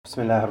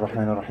بسم الله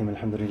الرحمن الرحيم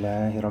الحمد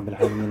لله رب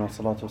العالمين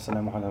والصلاة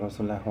والسلام على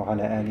رسول الله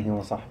وعلى آله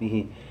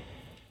وصحبه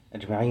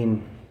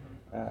أجمعين.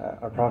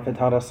 Our Prophet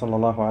taught us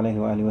sallallahu alayhi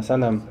wa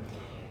sallam,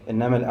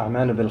 إنما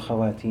الأعمال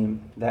بالخواتيم,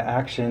 that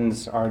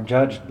actions are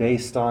judged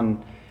based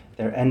on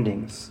their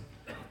endings.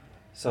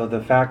 So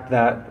the fact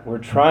that we're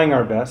trying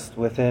our best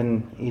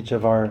within each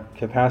of our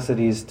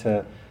capacities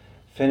to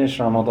finish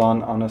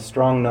Ramadan on a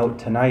strong note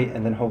tonight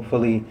and then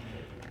hopefully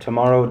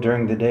tomorrow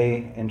during the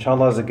day,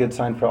 inshallah, is a good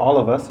sign for all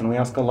of us. And we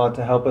ask Allah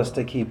to help us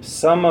to keep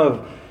some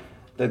of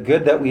the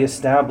good that we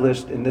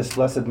established in this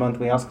blessed month.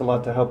 We ask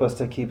Allah to help us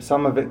to keep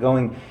some of it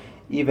going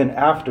even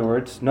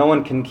afterwards. No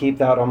one can keep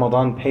that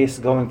Ramadan pace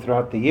going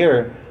throughout the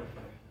year.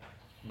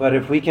 But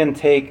if we can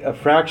take a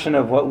fraction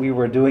of what we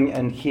were doing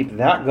and keep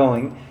that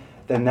going,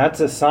 then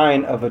that's a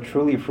sign of a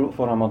truly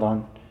fruitful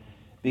Ramadan.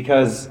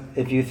 Because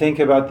if you think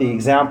about the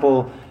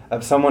example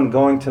of someone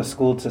going to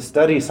school to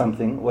study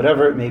something,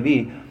 whatever it may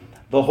be,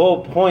 the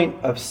whole point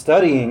of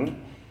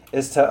studying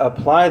is to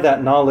apply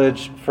that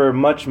knowledge for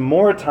much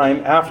more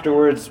time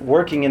afterwards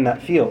working in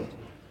that field.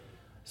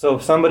 So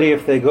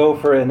if they go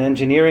for an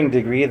engineering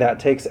degree that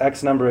takes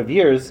X number of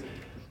years,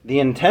 the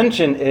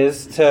intention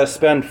is to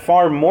spend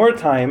far more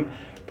time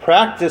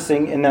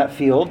practicing in that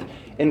field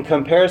in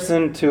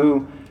comparison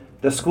to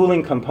the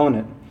schooling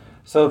component.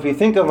 So if you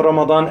think of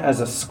Ramadan as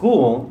a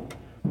school,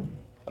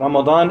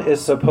 Ramadan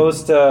is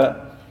supposed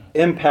to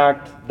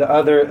impact the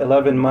other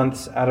 11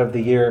 months out of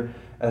the year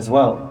as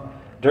well.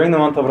 During the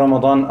month of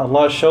Ramadan,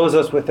 Allah shows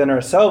us within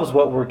ourselves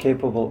what we're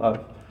capable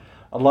of.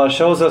 Allah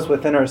shows us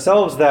within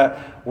ourselves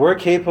that we're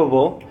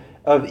capable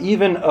of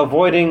even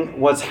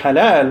avoiding what's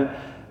halal.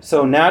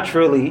 So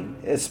naturally,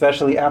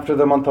 especially after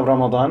the month of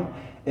Ramadan,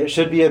 it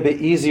should be a bit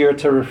easier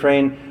to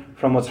refrain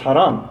from what's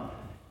haram.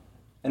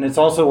 And it's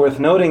also worth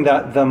noting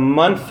that the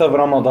month of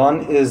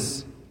Ramadan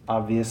is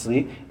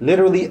obviously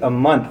literally a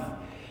month.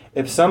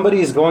 If somebody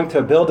is going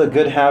to build a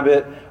good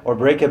habit or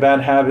break a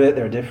bad habit,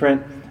 there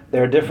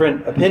are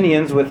different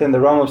opinions within the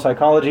realm of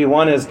psychology.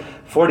 One is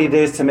 40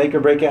 days to make or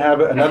break a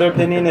habit. Another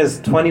opinion is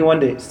 21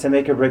 days to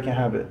make or break a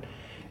habit.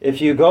 If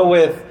you go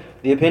with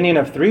the opinion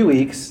of 3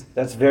 weeks,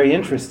 that's very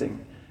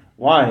interesting.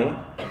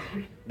 Why?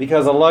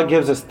 Because Allah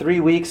gives us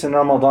 3 weeks in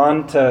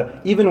Ramadan to,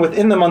 even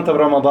within the month of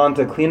Ramadan,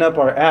 to clean up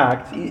our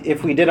act,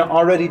 if we didn't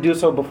already do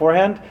so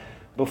beforehand,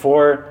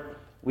 before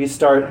we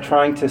start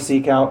trying to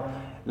seek out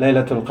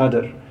Laylatul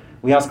Qadr.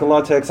 We ask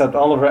Allah to accept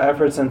all of our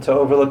efforts and to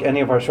overlook any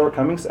of our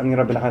shortcomings. Ameen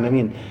Rabbil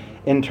Alameen.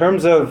 In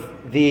terms of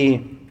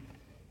the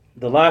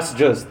last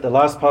juz, the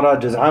last para,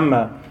 juz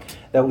amma,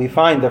 that we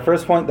find, the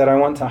first point that I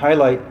want to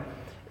highlight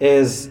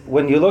is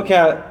when you look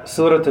at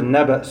Surah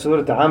An-Naba,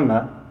 Surah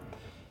Amma,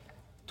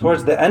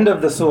 towards the end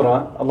of the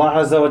surah, Allah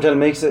Azza wa Jal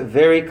makes it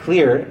very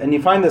clear, and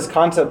you find this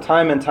concept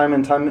time and time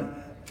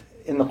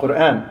in the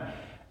Quran.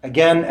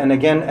 Again and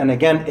again and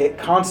again, it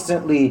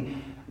constantly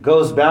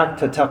goes back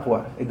to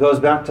taqwa. It goes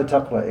back to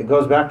taqwa. It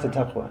goes back to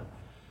taqwa.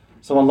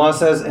 So Allah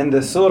says in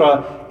the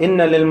surah,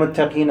 Inna lil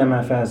muttaqina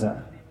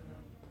mafaza.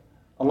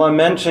 Allah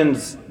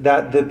mentions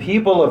that the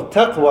people of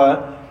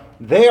taqwa,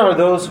 they are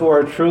those who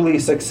are truly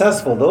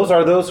successful. Those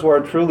are those who are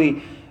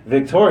truly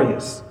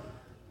victorious.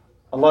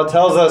 Allah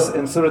tells us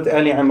in Surah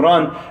Ali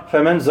Imran,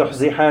 فَمَنْ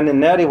زُحْزِحَ عَنِ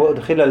النَّارِ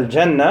وَأُدْخِلَ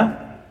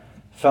الْجَنَّةِ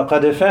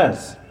فَقَدْ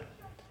فَازَ.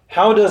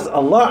 How does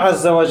Allah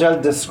Azza wa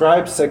Jal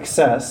describe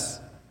success?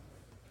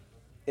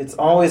 It's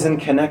always in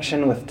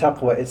connection with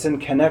taqwa. It's in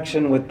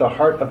connection with the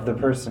heart of the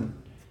person.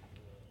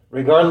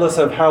 Regardless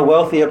of how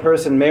wealthy a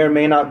person may or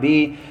may not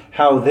be,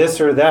 how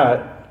this or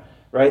that,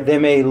 right? They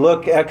may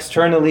look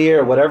externally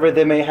or whatever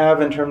they may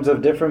have in terms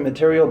of different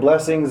material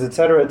blessings,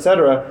 etc.,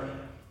 etc.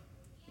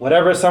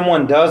 Whatever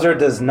someone does or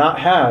does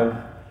not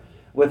have,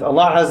 with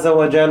Allah Azza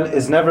wa Jal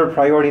is never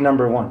priority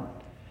number one.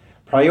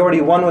 Priority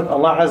one with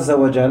Allah Azza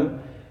wa Jal,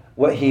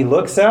 what He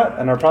looks at,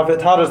 and our Prophet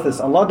taught us this,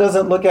 Allah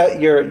doesn't look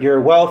at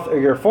your wealth or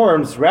your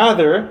forms,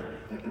 rather,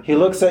 He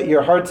looks at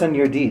your hearts and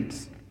your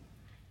deeds.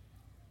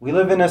 We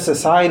live in a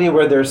society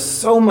where there's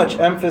so much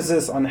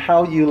emphasis on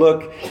how you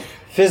look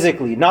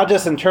physically, not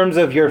just in terms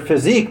of your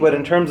physique, but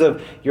in terms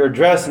of your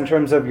dress, in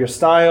terms of your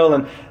style,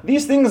 and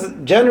these things,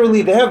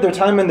 generally, they have their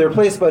time and their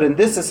place, but in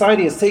this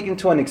society, it's taken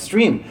to an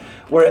extreme,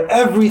 where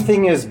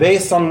everything is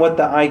based on what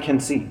the eye can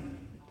see.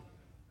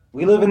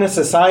 We live in a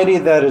society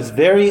that is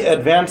very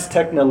advanced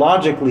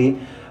technologically,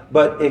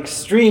 but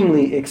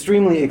extremely,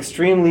 extremely,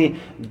 extremely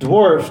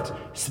dwarfed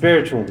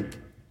spiritually.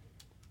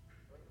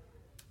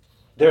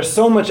 There's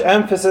so much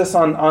emphasis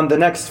on the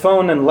next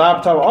phone and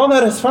laptop. All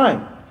that is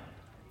fine.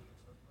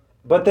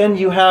 But then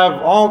you have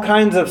all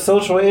kinds of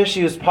social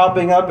issues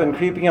popping up and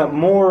creeping up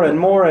more and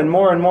more and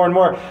more and more and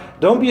more.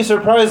 Don't be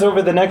surprised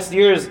over the next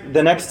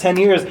 10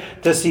 years,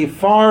 to see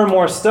far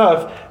more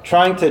stuff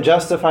trying to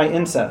justify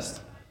incest.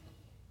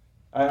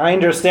 I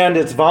understand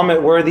it's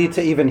vomit-worthy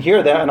to even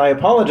hear that, and I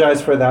apologize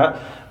for that.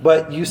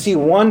 But you see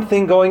one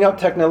thing going up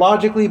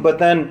technologically, but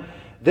then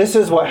this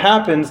is what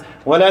happens.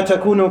 وَلَا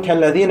تَكُونُوا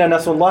كَالَّذِينَ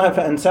نَسُوا اللَّهَ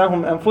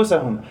فَأَنْسَاهُمْ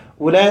أَنفُسَهُمْ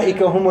أُولَٰئِكَ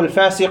هُمُ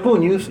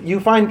الْفَاسِقُونَ. You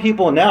find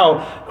people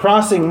now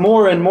crossing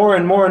more and more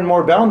and more and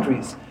more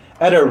boundaries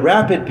at a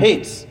rapid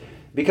pace.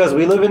 Because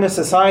we live in a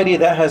society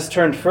that has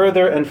turned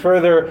further and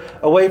further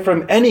away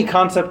from any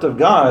concept of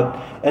God,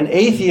 and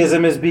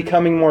atheism is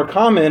becoming more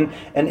common,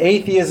 and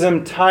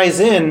atheism ties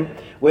in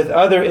with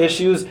other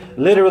issues,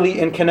 literally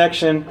in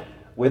connection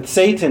with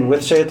Satan,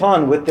 with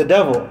shaitan, with the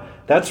devil.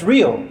 That's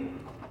real.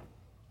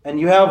 And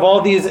you have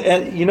all these,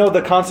 and you know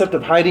the concept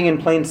of hiding in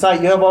plain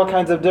sight. You have all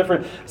kinds of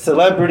different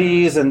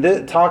celebrities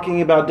and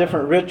talking about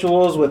different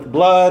rituals with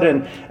blood.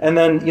 And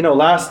then,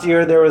 last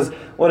year there was,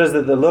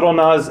 the Little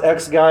Nas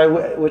X guy,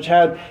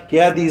 he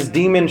had these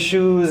demon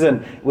shoes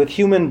and with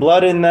human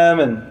blood in them.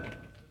 And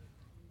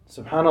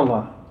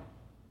subhanAllah.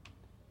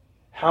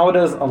 How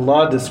does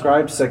Allah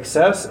describe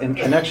success in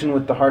connection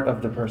with the heart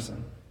of the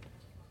person?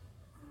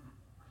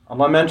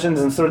 Allah mentions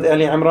in Surah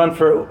Ali Imran,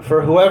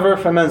 for whoever,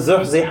 فَمَنْ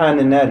زُحْزِحَ عَنِ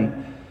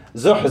النَّارِ.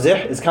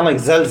 Zuhzih is kind of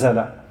like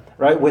zalzala,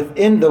 right?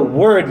 Within the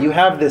word you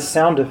have this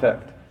sound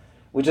effect,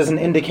 which is an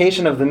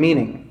indication of the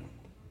meaning.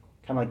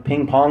 Kind of like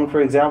ping pong,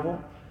 for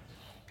example.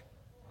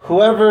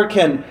 Whoever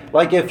can,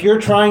 like if you're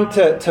trying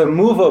to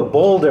move a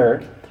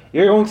boulder,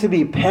 you're going to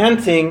be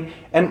panting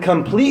and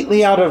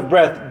completely out of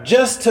breath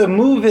just to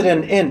move it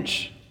an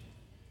inch.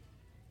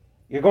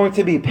 You're going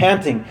to be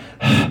panting.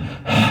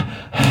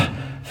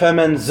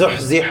 فَمَنْ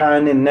زُحْزِحَ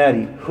عَنِ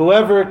النَّارِ.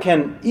 Whoever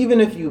can,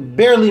 even if you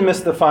barely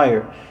miss the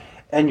fire,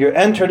 and you're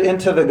entered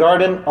into the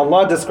garden,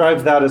 Allah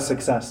describes that as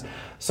success.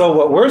 So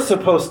what we're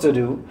supposed to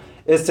do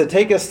is to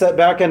take a step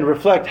back and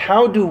reflect,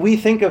 how do we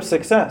think of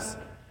success?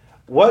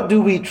 What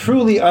do we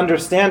truly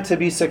understand to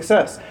be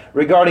success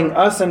regarding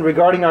us and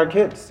regarding our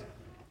kids?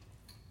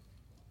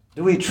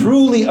 Do we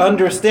truly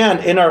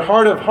understand in our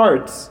heart of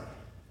hearts,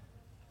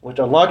 which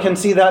Allah can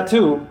see that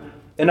too,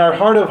 in our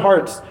heart of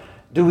hearts,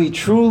 do we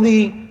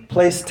truly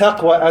place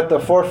taqwa at the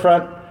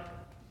forefront,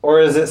 or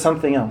is it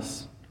something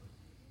else?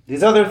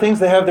 These other things,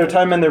 they have their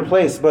time and their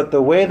place, but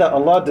the way that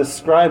Allah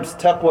describes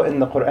taqwa in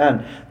the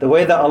Quran, the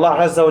way that Allah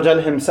Azza wa Jal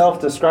Himself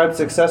describes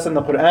success in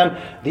the Quran,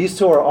 these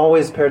two are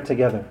always paired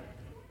together.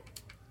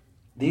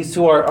 These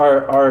two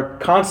are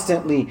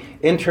constantly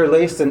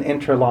interlaced and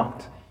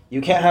interlocked.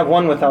 You can't have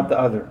one without the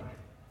other.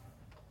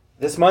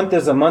 This month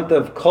is a month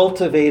of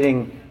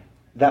cultivating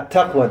that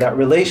taqwa, that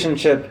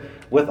relationship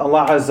with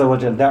Allah Azza wa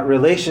Jal, that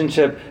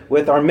relationship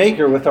with our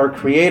Maker, with our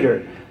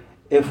Creator.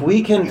 If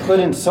we can put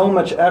in so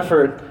much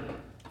effort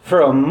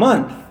for a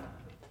month,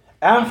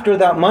 after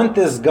that month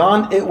is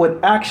gone, it would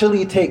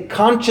actually take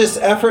conscious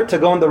effort to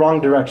go in the wrong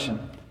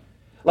direction.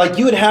 Like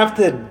you would have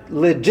to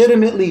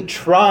legitimately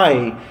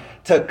try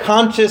to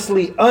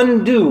consciously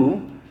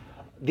undo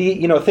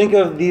think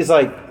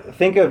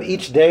of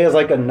each day as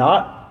like a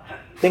knot.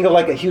 Think of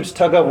like a huge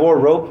tug of war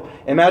rope.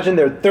 Imagine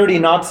there are 30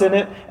 knots in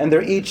it and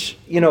they're each,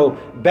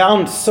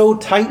 bound so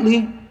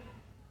tightly.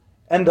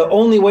 And the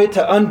only way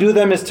to undo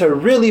them is to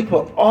really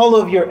put all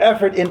of your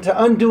effort into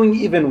undoing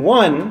even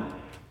one.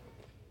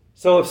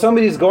 So if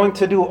somebody's going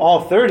to do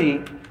all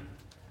 30,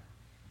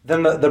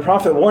 then the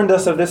Prophet warned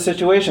us of this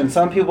situation.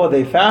 Some people,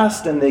 they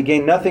fast and they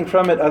gain nothing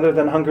from it other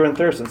than hunger and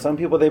thirst. And some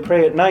people, they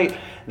pray at night,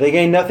 they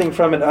gain nothing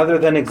from it other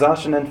than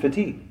exhaustion and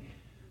fatigue.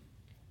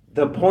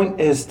 The point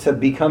is to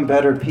become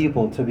better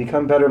people, to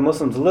become better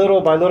Muslims,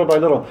 little by little by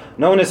little.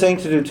 No one is saying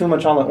to do too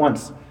much all at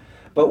once.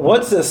 But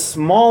what's a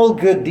small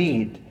good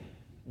deed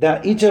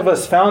that each of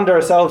us found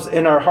ourselves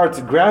in our hearts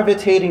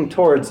gravitating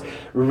towards,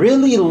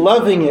 really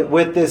loving it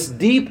with this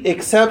deep,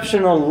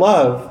 exceptional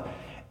love,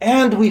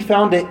 and we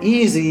found it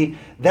easy?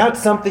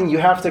 That's something you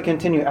have to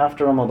continue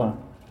after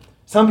Ramadan.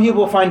 Some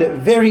people find it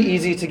very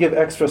easy to give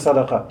extra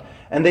sadaqah,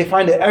 and they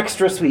find it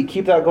extra sweet.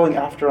 Keep that going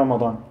after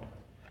Ramadan.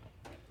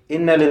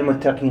 Inna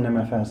lil-muttaqina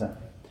mafaza.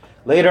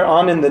 Later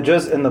on in the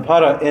juz, in the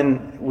para,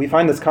 we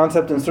find this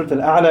concept in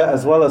Surah Al-A'la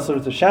as well as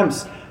Surah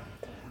Al-Shams.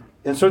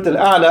 In Surah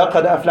Al-A'la,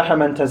 قَدْ أَفْلَحَ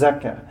مَنْ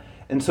تَزَكَّى.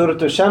 In Surah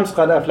Al-Shams,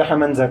 قَدْ أَفْلَحَ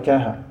مَنْ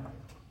زَكَّاهَا.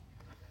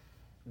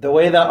 The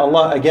way that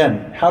Allah,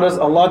 again, how does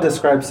Allah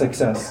describe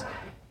success?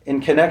 In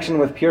connection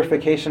with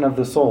purification of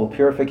the soul,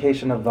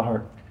 purification of the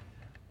heart.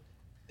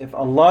 If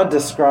Allah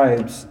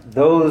describes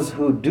those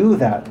who do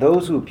that,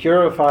 those who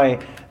purify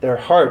their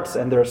hearts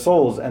and their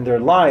souls and their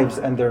lives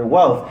and their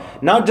wealth,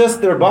 not just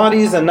their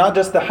bodies and not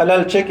just the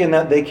halal chicken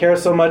that they care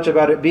so much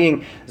about it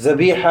being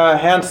zabiha,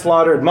 hand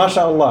slaughtered,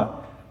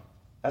 mashallah.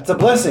 That's a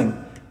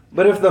blessing.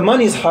 But if the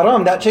money is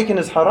haram, that chicken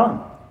is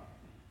haram.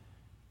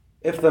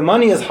 If the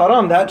money is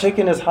haram, that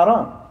chicken is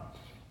haram.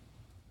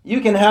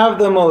 You can have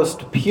the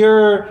most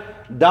pure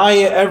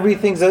diet,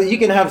 everything. You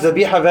can have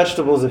zabiha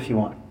vegetables if you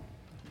want.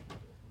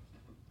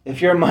 If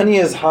your money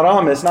is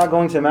haram, it's not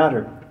going to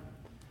matter.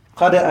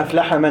 قَدْ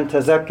أَفْلَحَ مَنْ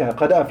تَزَكَّى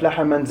قَدْ أَفْلَحَ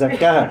مَنْ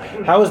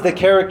زَكَّاهَا. How is the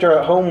character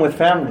at home with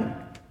family?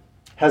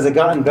 Has it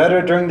gotten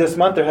better during this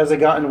month or has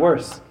it gotten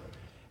worse?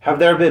 Have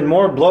there been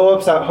more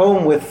blow-ups at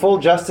home with full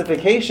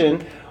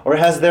justification, or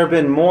has there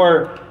been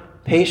more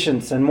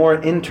patience and more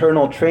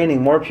internal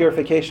training, more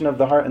purification of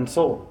the heart and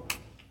soul?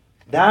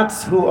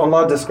 That's who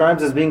Allah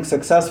describes as being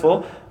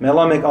successful. May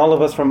Allah make all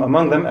of us from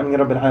among them. Ameen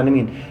Rabbil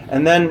Alameen.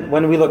 And then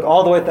when we look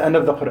all the way at the end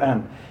of the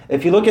Quran,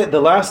 if you look at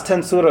the last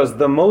 10 surahs,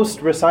 the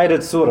most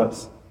recited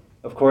surahs,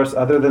 of course,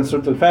 other than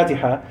Surah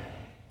Al-Fatiha,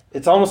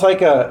 it's almost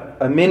like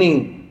a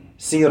mini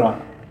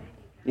Sirah.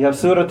 You have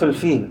Surah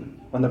Al-Fil,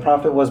 when the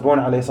Prophet was born,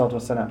 alayhi salatu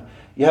wasalam.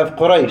 You have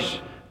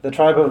Quraysh, the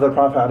tribe of the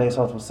Prophet, alayhi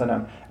salatu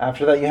wasalam.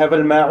 After that, you have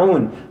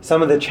Al-Ma'un,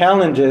 some of the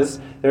challenges.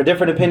 There are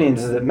different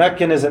opinions. Is it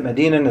Meccan? Is it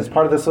Medinan? Is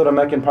part of the Surah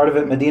Meccan, part of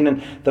it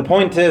Medinan? The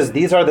point is,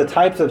 these are the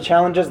types of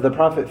challenges the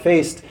Prophet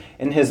faced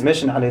in his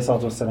mission, alayhi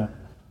salatu wasalam.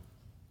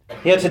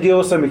 He had to deal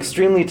with some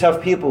extremely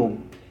tough people.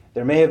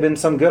 There may have been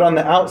some good on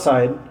the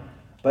outside,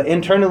 but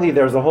internally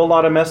there's a whole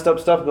lot of messed up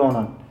stuff going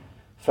on.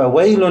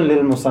 فَوَيْلٌ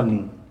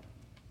لِلْمُصَلِّينَ.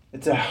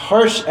 It's a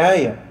harsh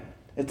ayah.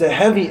 It's a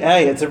heavy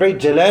ayah. It's a very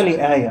jalali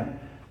ayah.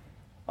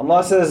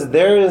 Allah says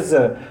there is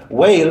a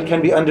wail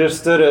can be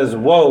understood as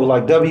woe,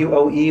 like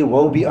W-O-E,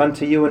 woe be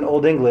unto you in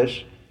Old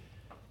English.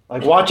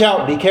 Like watch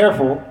out, be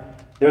careful.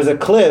 There's a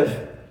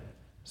cliff.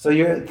 So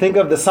you think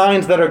of the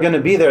signs that are going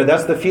to be there.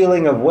 That's the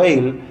feeling of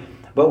wail.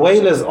 But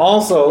wail is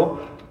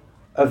also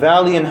a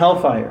valley in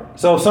hellfire.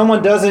 So if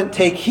someone doesn't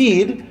take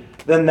heed,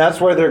 then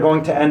that's where they're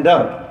going to end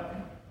up.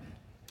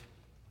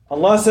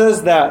 Allah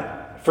says that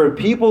for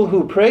people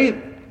who pray,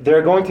 there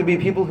are going to be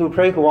people who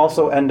pray who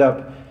also end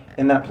up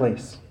in that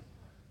place.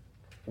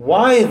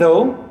 Why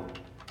though?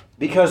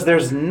 Because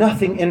there's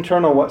nothing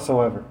internal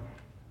whatsoever.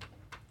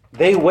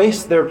 They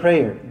waste their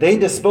prayer. They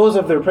dispose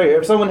of their prayer.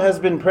 If someone has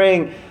been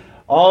praying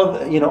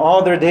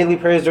all their daily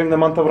prayers during the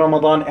month of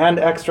Ramadan and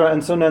extra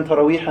and sunnah and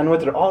tarawih and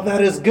witr, all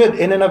that is good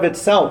in and of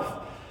itself.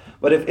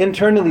 But if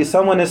internally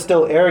someone is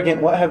still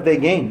arrogant, what have they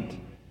gained?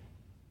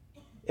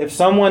 If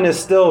someone is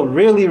still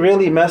really,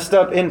 really messed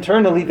up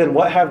internally, then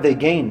what have they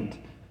gained?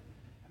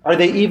 Are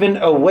they even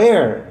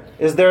aware?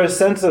 Is there a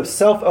sense of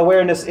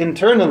self-awareness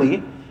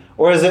internally?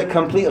 Or is it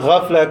complete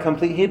ghafla,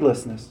 complete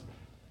heedlessness?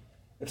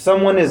 If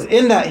someone is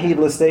in that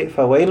heedless state,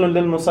 فَوَيْلٌ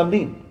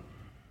لِلْمُصَلِّينَ.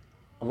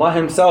 Allah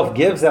Himself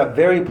gives that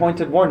very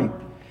pointed warning.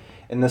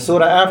 In the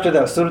surah after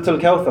that, Surah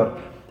Al-Kawthar,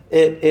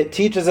 it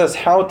teaches us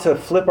how to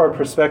flip our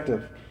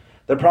perspective.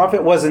 The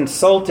Prophet was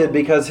insulted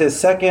because his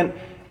second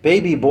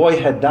baby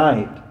boy had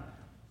died.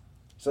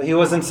 So he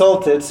was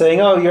insulted, saying,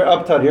 oh, you're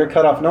abtar, you're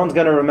cut off, no one's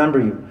going to remember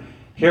you.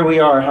 Here we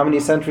are, how many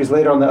centuries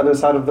later on the other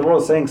side of the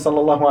world, saying,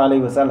 Sallallahu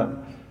Alaihi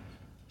Wasallam.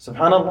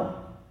 Subhanallah.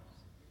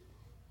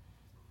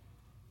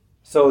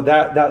 So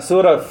that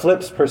surah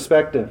flips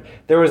perspective.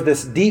 There was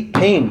this deep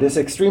pain, this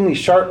extremely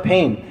sharp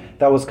pain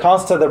that was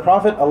caused to the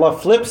Prophet. Allah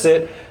flips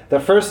it. The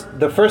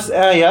first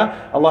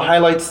ayah, Allah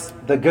highlights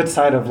the good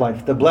side of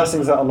life, the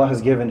blessings that Allah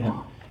has given him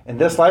in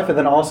this life and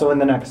then also in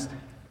the next.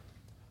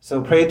 So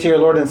pray to your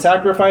Lord and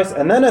sacrifice.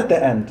 And then at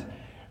the end,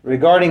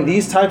 regarding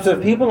these types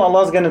of people,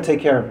 Allah is going to take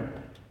care of them.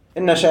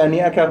 Inna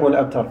sha'ni'aka huwal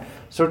abtar.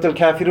 Surah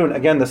Al-Kafirun,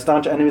 again, the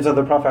staunch enemies of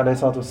the Prophet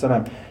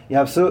ﷺ. You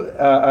have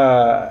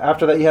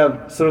after that you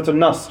have Surah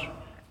Al-Nasr.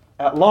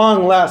 At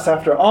long last,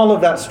 after all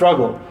of that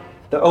struggle,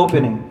 the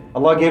opening.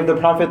 Allah gave the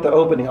Prophet the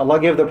opening. Allah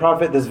gave the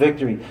Prophet this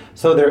victory.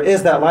 So there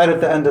is that light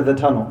at the end of the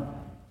tunnel.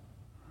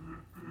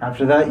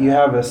 After that, you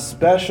have a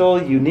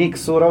special, unique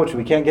surah, which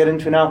we can't get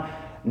into now.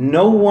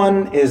 No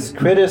one is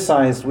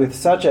criticized with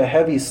such a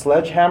heavy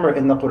sledgehammer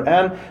in the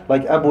Quran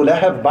like Abu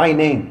Lahab by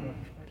name.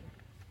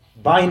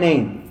 By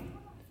name.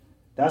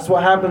 That's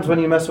what happens when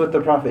you mess with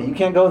the Prophet. You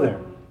can't go there.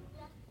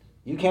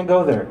 You can't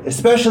go there.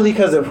 Especially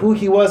because of who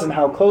he was and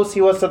how close he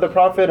was to the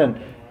Prophet.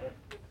 And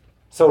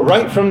so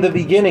right from the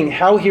beginning,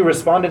 how he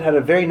responded had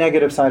a very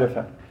negative side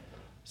effect.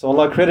 So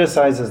Allah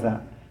criticizes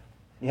that.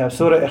 You have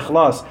Surah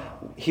Ikhlas.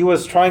 He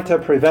was trying to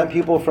prevent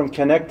people from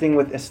connecting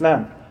with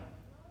Islam.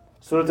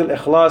 Surah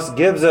Al-Ikhlas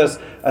gives us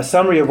a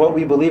summary of what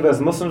we believe as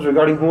Muslims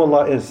regarding who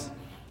Allah is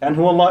and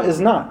who Allah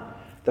is not.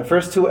 The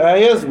first two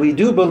ayahs, we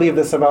do believe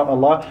this about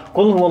Allah.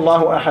 قُلْ هُوَ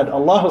اللَّهُ أَحَدٌ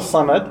Allahu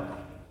Samad.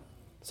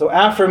 So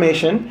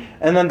affirmation.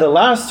 And then the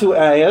last two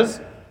ayahs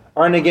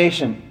are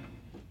negation.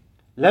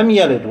 لَمْ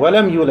يَلِدْ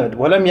وَلَمْ يُولَدْ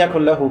وَلَمْ يَكُنْ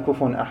لَهُ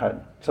كُفُوًا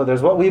أَحَدٌ. So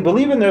there's what we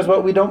believe and there's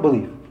what we don't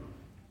believe.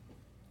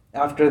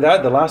 After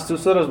that, the last two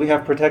surahs, we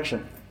have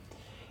protection.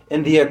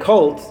 In the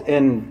occult,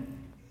 in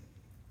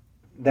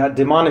that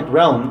demonic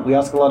realm, we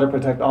ask Allah to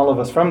protect all of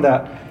us from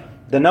that.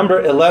 The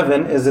number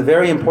 11 is a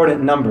very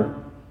important number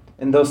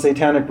in those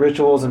satanic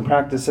rituals and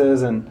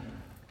practices and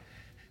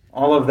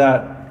all of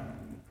that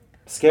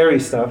scary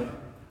stuff.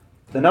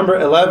 The number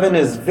 11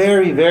 is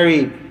very,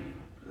 very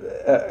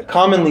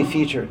commonly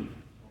featured.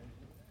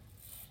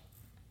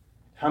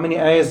 How many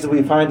ayahs do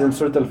we find in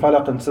Surah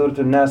Al-Falaq and Surah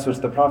Al-Nas, which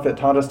the Prophet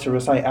taught us to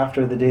recite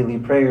after the daily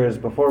prayers,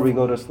 before we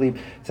go to sleep,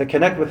 to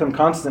connect with Him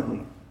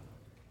constantly?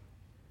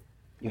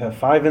 You have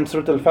 5 in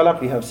Surah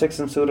Al-Falaq, you have 6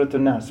 in Surah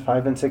Al-Nas.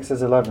 5 and 6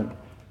 is 11.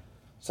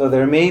 So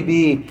there may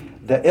be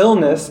the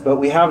illness, but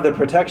we have the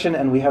protection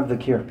and we have the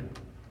cure.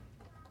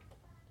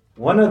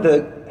 One of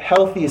the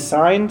healthy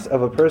signs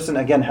of a person,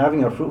 again,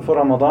 having a fruitful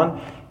Ramadan,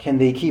 can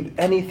they keep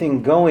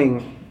anything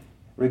going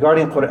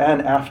regarding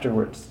Quran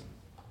afterwards?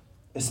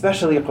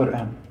 Especially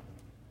Quran.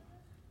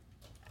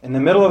 In the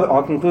middle of,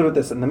 I'll conclude with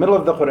this, in the middle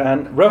of the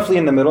Quran, roughly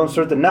in the middle, in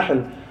Surah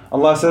Al-Nahl,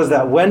 Allah says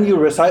that when you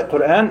recite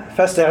Quran,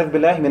 فَاسْتَعِذْ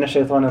بِاللَّهِ مِنَ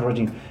الشَّيْطَانِ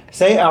الرَّجِيمِ.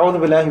 Say, أَعُوذُ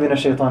بِاللَّهِ مِنَ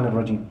الشَّيْطَانِ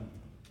الرَّجِيمِ.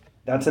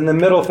 That's in the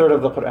middle third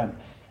of the Quran.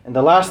 In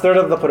the last third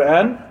of the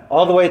Quran,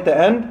 all the way at the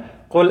end,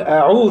 قُلْ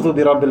أَعُوذُ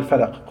بِرَبِّ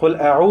الْفَلَقِ قُلْ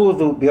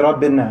أَعُوذُ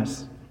بِرَبِّ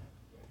النَّاسِ.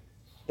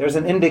 There's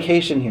an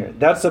indication here.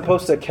 That's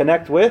supposed to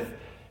connect with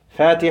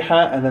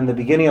Fatiha and then the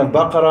beginning of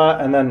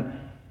Baqarah and then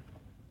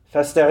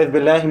فَاسْتَعِذْ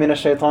بِاللَّهِ مِنَ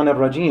الشَّيْطَانِ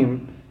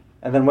الرَّجِيمِ.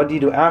 And then what do you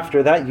do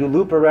after that? You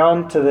loop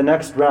around to the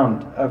next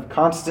round of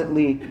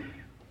constantly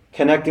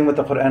connecting with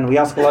the Quran. We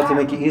ask Allah to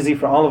make it easy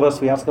for all of us.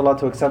 We ask Allah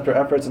to accept our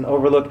efforts and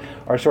overlook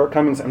our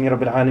shortcomings. Ameen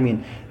Rabbil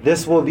Alameen.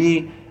 This will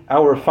be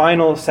our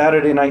final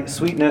Saturday night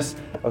sweetness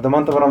of the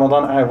month of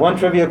Ramadan. I have one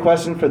trivia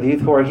question for the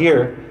youth who are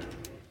here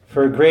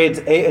for grades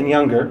 8 and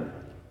younger.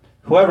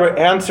 Whoever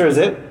answers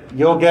it,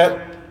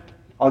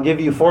 I'll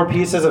give you 4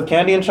 pieces of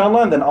candy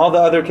inshallah, and then all the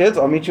other kids,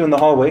 I'll meet you in the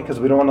hallway because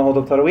we don't want to hold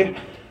up Taraweeh.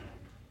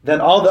 Then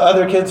all the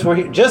other kids who are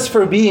here, just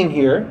for being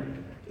here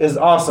is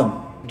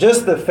awesome.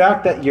 Just the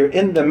fact that you're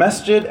in the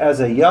masjid as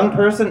a young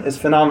person is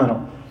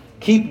phenomenal.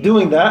 Keep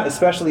doing that,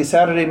 especially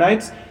Saturday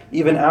nights,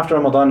 even after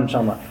Ramadan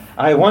inshallah.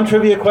 I have one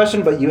trivia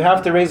question, but you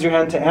have to raise your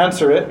hand to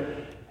answer it.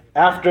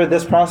 After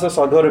this process,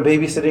 I'll go to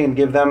babysitting and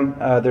give them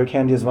their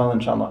candy as well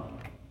inshallah.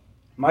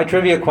 My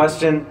trivia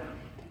question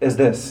is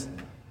this.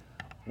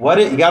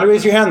 You got to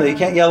raise your hand though, you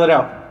can't yell it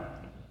out.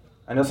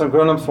 I know some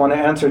grown-ups want to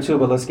answer too,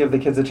 but let's give the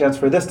kids a chance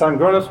for this time.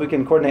 Grown-ups, we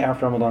can coordinate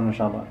after Ramadan,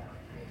 inshallah.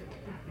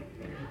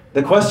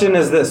 The question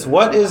is this.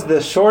 What is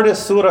the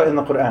shortest surah in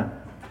the Quran?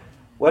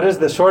 What is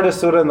the shortest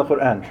surah in the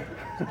Quran?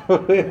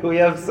 We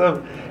have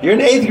some. You're in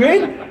 8th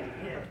grade?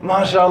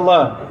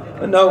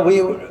 MashaAllah. No,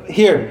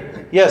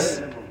 here.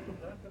 Yes.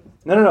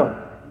 No.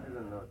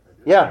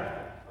 Yeah.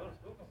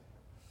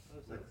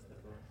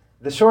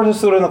 The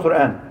shortest surah in the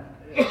Quran.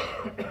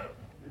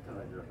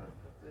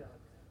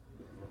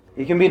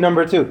 You can be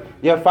number 2.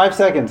 You have 5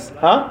 seconds.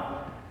 Huh?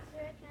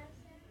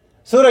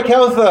 Surah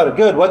Kawthar.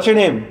 Good. What's your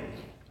name?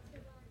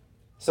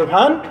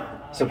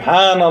 Subhanallah.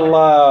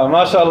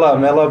 MashaAllah.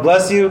 May Allah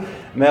bless you.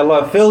 May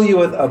Allah fill you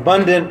with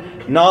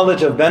abundant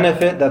knowledge of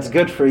benefit that's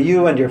good for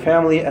you and your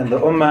family and the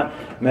ummah.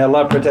 May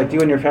Allah protect you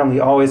and your family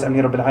always.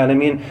 Ameen Rabbil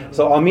Alameen.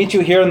 So I'll meet you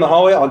here in the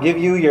hallway. I'll give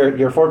you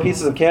your 4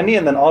 pieces of candy,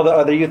 and then all the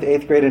other youth,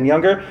 8th grade and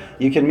younger,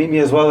 you can meet me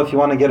as well if you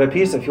want to get a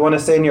piece. If you want to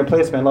stay in your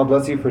place, may Allah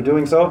bless you for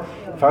doing so.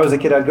 If I was a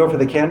kid, I'd go for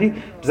the candy.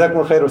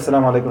 Jazakumullah khair.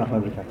 Wassalamu alaikum wa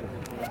rahmatullahi wa barakatuh.